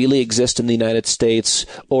don't really exist in the United States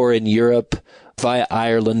or in Europe. Via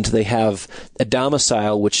Ireland, they have a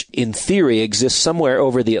domicile which, in theory, exists somewhere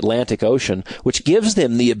over the Atlantic Ocean, which gives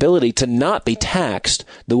them the ability to not be taxed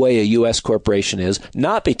the way a U.S. corporation is,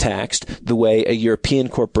 not be taxed the way a European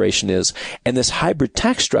corporation is. And this hybrid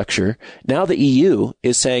tax structure, now the EU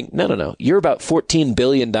is saying, no, you're about $14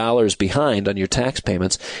 billion behind on your tax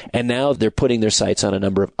payments. And now they're putting their sights on a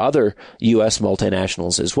number of other U.S.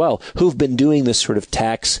 multinationals as well, who've been doing this sort of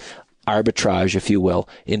tax arbitrage, if you will,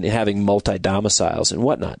 in having multi-domiciles and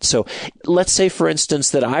whatnot. So let's say, for instance,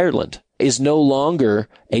 that Ireland is no longer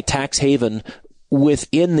a tax haven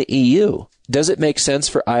within the EU. Does it make sense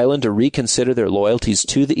for Ireland to reconsider their loyalties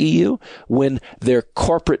to the EU when their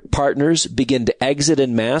corporate partners begin to exit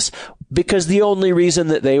en masse because the only reason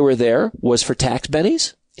that they were there was for tax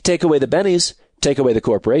bennies? Take away the bennies, take away the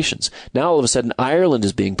corporations. Now all of a sudden Ireland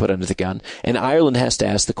is being put under the gun, and Ireland has to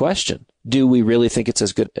ask the question, do we really think it's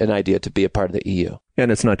as good an idea to be a part of the EU?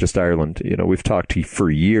 And it's not just Ireland. You know, we've talked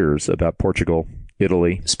for years about Portugal,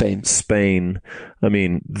 Italy, Spain. I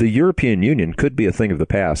mean, the European Union could be a thing of the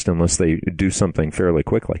past unless they do something fairly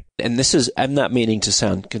quickly. And this is, I'm not meaning to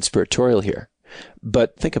sound conspiratorial here,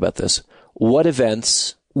 but think about this. What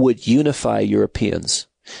events would unify Europeans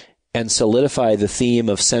and solidify the theme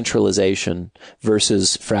of centralization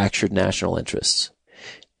versus fractured national interests?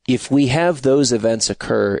 If we have those events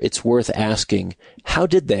occur, it's worth asking, how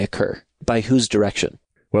did they occur? By whose direction?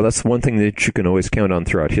 Well, that's one thing that you can always count on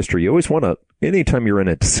throughout history. You always want to, anytime you're in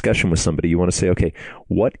a discussion with somebody, you want to say, okay,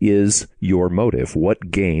 what is your motive?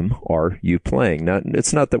 What game are you playing? Now,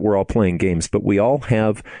 it's not that we're all playing games, but we all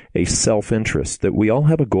have a self-interest, that we all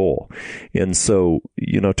have a goal. And so,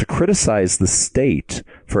 you know, to criticize the state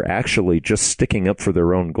for actually just sticking up for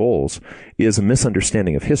their own goals is a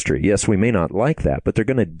misunderstanding of history. Yes, we may not like that, but they're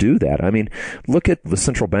going to do that. I mean, look at the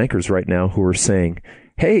central bankers right now who are saying,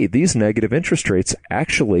 hey, these negative interest rates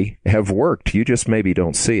actually have worked. You just maybe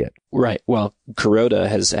don't see it. Right. Well,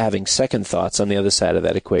 Kuroda is having second thoughts on the other side of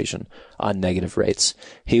that equation on negative rates.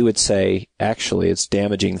 He would say, actually, it's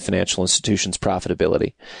damaging the financial institution's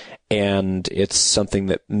profitability. And it's something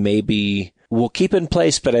that maybe we'll keep in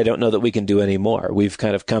place, but I don't know that we can do any more. We've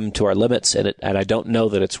kind of come to our limits, and I don't know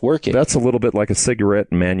that it's working. That's a little bit like a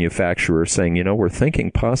cigarette manufacturer saying, you know, we're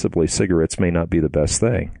thinking possibly cigarettes may not be the best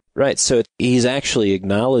thing. Right. So he's actually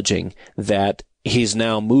acknowledging that he's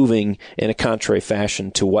now moving in a contrary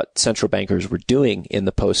fashion to what central bankers were doing in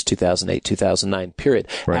the post-2008, 2009 period.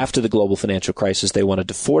 Right. After the global financial crisis, they wanted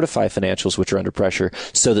to fortify financials which are under pressure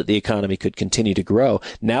so that the economy could continue to grow.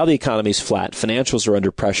 Now the economy's flat. Financials are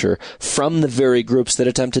under pressure from the very groups that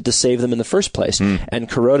attempted to save them in the first place. And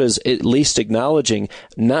Kuroda's at least acknowledging,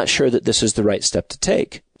 not sure that this is the right step to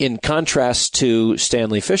take. In contrast to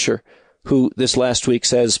Stanley Fischer, who this last week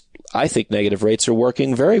says, I think negative rates are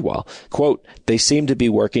working very well. Quote, they seem to be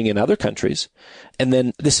working in other countries. And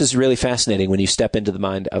then this is really fascinating when you step into the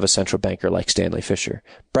mind of a central banker like Stanley Fischer.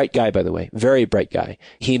 Bright guy, by the way, very bright guy.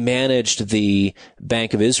 He managed the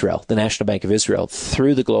Bank of Israel, the National Bank of Israel,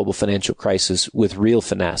 through the global financial crisis with real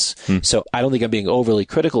finesse. So I don't think I'm being overly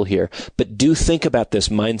critical here, but do think about this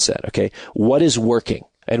mindset, okay? What is working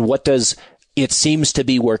and what does it seems to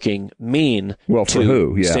be working mean for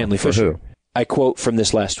who? Yeah, Stanley for Fischer? Who? I quote from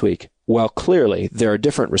this last week. Well, clearly there are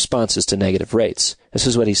different responses to negative rates. This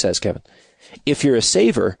is what he says, Kevin. If you're a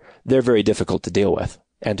saver, they're very difficult to deal with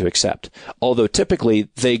and to accept, although typically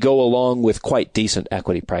they go along with quite decent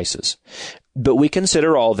equity prices. But we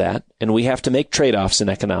consider all that, and we have to make trade-offs in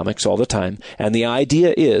economics all the time. And the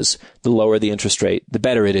idea is the lower the interest rate, the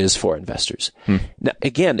better it is for investors. Now,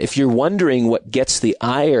 again, if you're wondering what gets the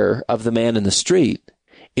ire of the man in the street,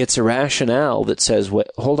 it's a rationale that says,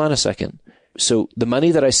 hold on a second. So the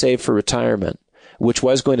money that I save for retirement, which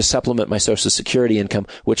was going to supplement my Social Security income,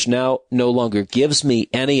 which now no longer gives me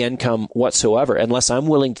any income whatsoever unless I'm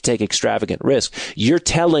willing to take extravagant risk. You're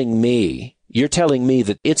telling me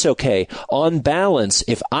that it's okay. On balance,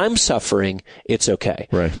 if I'm suffering, it's okay.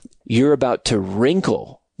 Right. You're about to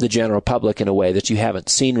wrinkle the general public in a way that you haven't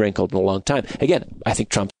seen wrinkled in a long time. Again, I think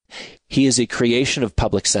Trump, he is a creation of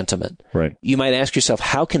public sentiment. Right. You might ask yourself,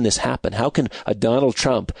 how can this happen? How can a Donald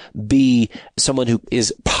Trump be someone who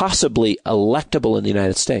is possibly electable in the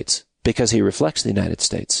United States? Because he reflects the United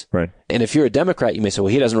States. Right. And if you're a Democrat, you may say,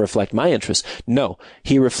 well, he doesn't reflect my interests. No,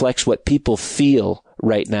 he reflects what people feel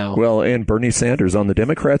right now. Well, and Bernie Sanders on the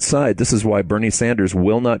Democrat side, this is why Bernie Sanders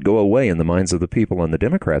will not go away in the minds of the people on the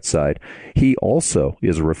Democrat side. He also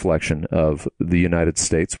is a reflection of the United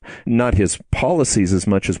States, not his policies as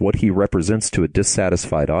much as what he represents to a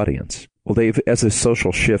dissatisfied audience. Well, Dave, as a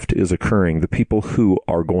social shift is occurring, the people who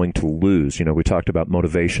are going to lose, we talked about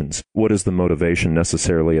motivations. What is the motivation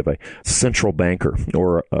necessarily of a central banker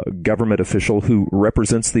or a government official who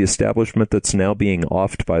represents the establishment that's now being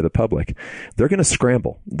offed by the public? They're going to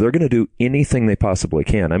scramble. They're going to do anything they possibly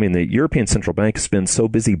can. I mean, the European Central Bank has been so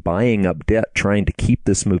busy buying up debt, trying to keep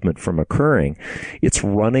this movement from occurring. It's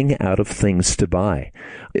running out of things to buy.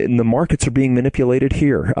 And the markets are being manipulated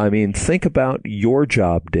here. I mean, think about your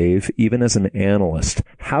job, Dave, even as an analyst.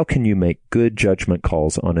 How can you make good judgment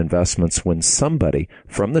calls on investments when somebody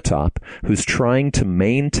from the top who's trying to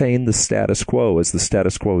maintain the status quo as the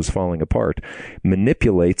status quo is falling apart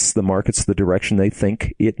manipulates the markets the direction they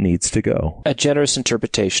think it needs to go? A generous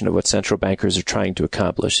interpretation of what central bankers are trying to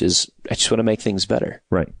accomplish is, I just want to make things better.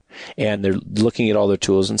 Right. And they're looking at all their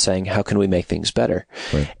tools and saying, how can we make things better?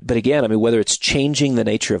 Right. But again, I mean, whether it's changing the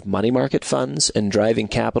nature of money market funds and driving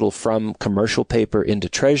capital from commercial paper into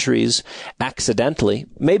treasuries accidentally,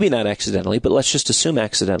 maybe not accidentally, but let's just assume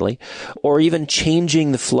accidentally, or even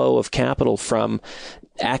changing the flow of capital from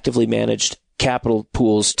actively managed capital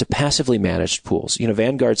pools to passively managed pools.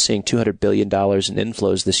 Vanguard's seeing $200 billion in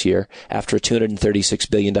inflows this year after a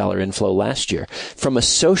 $236 billion inflow last year. From a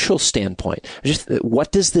social standpoint,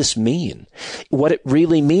 what does this mean? What it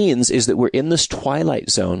really means is that we're in this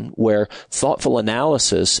twilight zone where thoughtful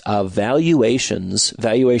analysis of valuations,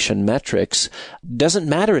 valuation metrics doesn't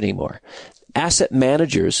matter anymore. Asset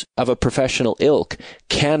managers of a professional ilk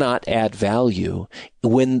cannot add value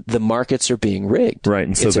when the markets are being rigged. Right,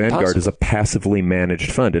 and so it's Vanguard impossible. is a passively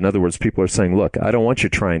managed fund. In other words, people are saying, look, I don't want you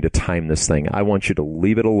trying to time this thing. I want you to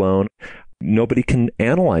leave it alone. Nobody can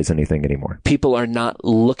analyze anything anymore. People are not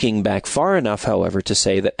looking back far enough, however, to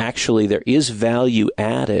say that actually there is value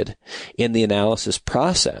added in the analysis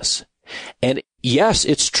process. And yes,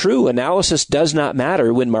 it's true. Analysis does not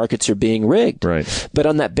matter when markets are being rigged. Right. But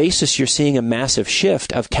on that basis, you're seeing a massive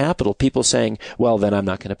shift of capital. People saying, well, then I'm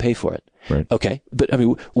not going to pay for it. Right. Okay. But I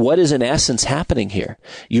mean, what is in essence happening here?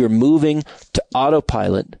 You're moving to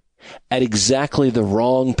autopilot at exactly the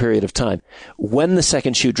wrong period of time. When the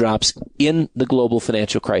second shoe drops in the global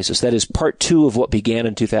financial crisis, that is part two of what began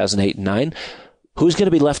in 2008 and 9, who's going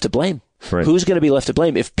to be left to blame? Right. Who's going to be left to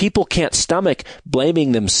blame? If people can't stomach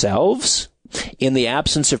blaming themselves in the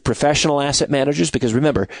absence of professional asset managers, because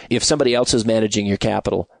remember, if somebody else is managing your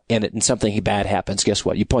capital and something bad happens, guess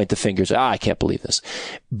what? You point the fingers, I can't believe this.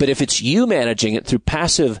 But if it's you managing it through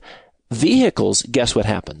passive vehicles, guess what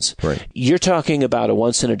happens? Right. You're talking about a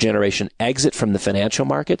once-in-a-generation exit from the financial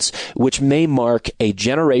markets, which may mark a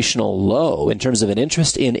generational low in terms of an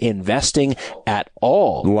interest in investing at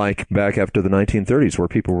all. Like back after the 1930s, where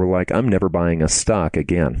people were like, I'm never buying a stock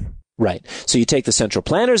again. Right. So you take the central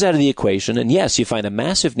planners out of the equation, and yes, you find a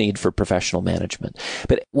massive need for professional management.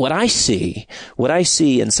 But what I see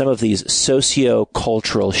in some of these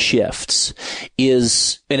socio-cultural shifts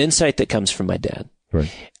is an insight that comes from my dad.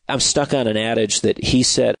 Right. I'm stuck on an adage that he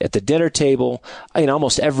said at the dinner table in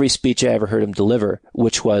almost every speech I ever heard him deliver,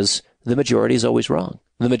 which was, the majority is always wrong.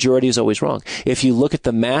 The majority is always wrong. If you look at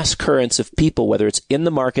the mass currents of people, whether it's in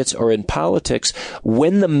the markets or in politics,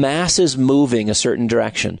 when the mass is moving a certain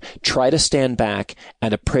direction, try to stand back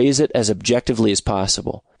and appraise it as objectively as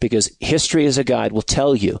possible. Because history as a guide will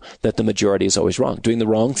tell you that the majority is always wrong, doing the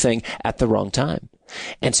wrong thing at the wrong time.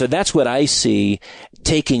 And so that's what I see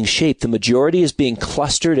taking shape. The majority is being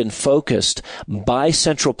clustered and focused by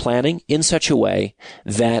central planning in such a way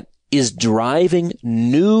that is driving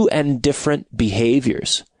new and different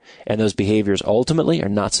behaviors. And those behaviors ultimately are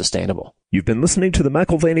not sustainable. You've been listening to the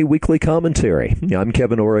McAlvany Weekly Commentary. I'm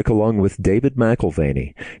Kevin Orrick along with David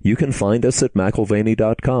McAlvany. You can find us at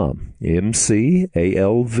McAlvany.com,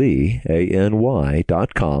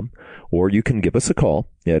 McAlvany.com, or you can give us a call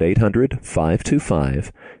at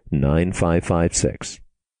 800-525-9556.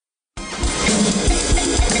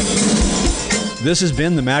 This has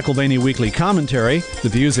been the McAlvany Weekly Commentary. The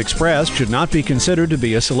views expressed should not be considered to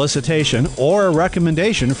be a solicitation or a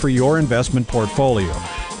recommendation for your investment portfolio.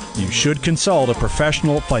 You should consult a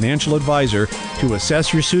professional financial advisor to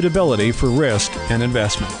assess your suitability for risk and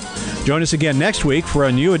investment. Join us again next week for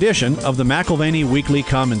a new edition of the McAlvany Weekly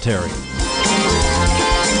Commentary.